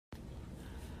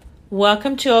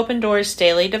Welcome to Open Doors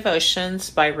Daily Devotions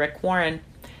by Rick Warren.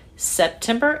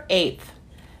 September 8th,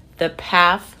 The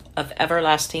Path of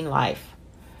Everlasting Life.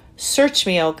 Search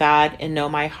me, O God, and know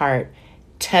my heart.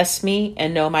 Test me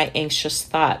and know my anxious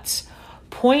thoughts.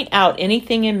 Point out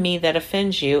anything in me that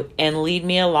offends you and lead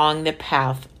me along the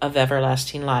path of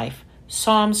everlasting life.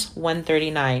 Psalms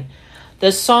 139.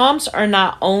 The Psalms are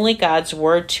not only God's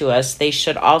word to us, they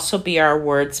should also be our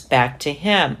words back to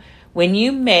Him. When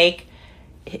you make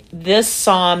this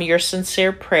psalm your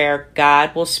sincere prayer,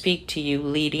 God will speak to you,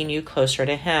 leading you closer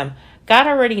to Him. God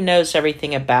already knows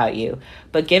everything about you,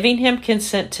 but giving Him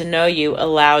consent to know you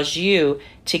allows you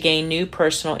to gain new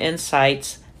personal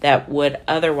insights that would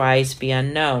otherwise be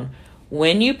unknown.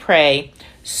 When you pray,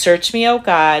 "Search me, O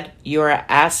God," you are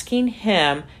asking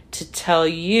Him to tell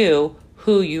you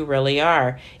who you really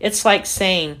are. It's like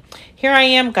saying, "Here I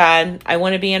am, God. I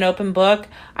want to be an open book.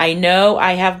 I know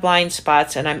I have blind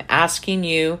spots, and I'm asking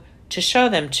you to show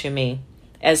them to me."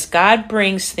 As God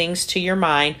brings things to your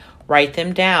mind, write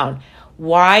them down.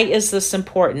 Why is this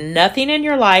important? Nothing in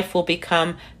your life will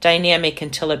become dynamic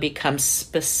until it becomes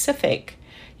specific.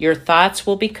 Your thoughts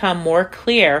will become more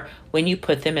clear when you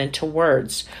put them into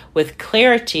words. With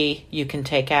clarity, you can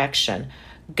take action.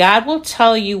 God will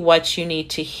tell you what you need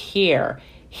to hear.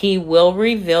 He will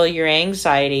reveal your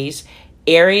anxieties,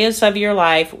 areas of your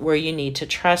life where you need to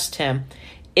trust Him.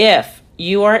 If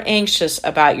you are anxious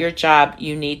about your job,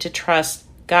 you need to trust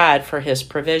God for His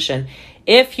provision.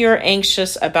 If you're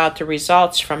anxious about the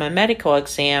results from a medical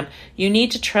exam, you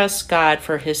need to trust God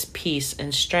for His peace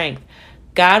and strength.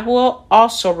 God will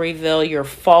also reveal your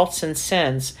faults and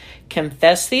sins.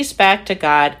 Confess these back to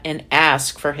God and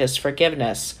ask for His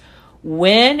forgiveness.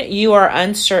 When you are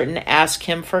uncertain, ask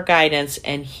Him for guidance,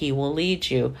 and He will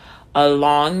lead you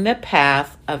along the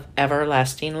path of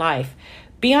everlasting life.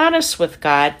 Be honest with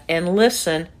God and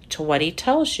listen to what He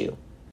tells you.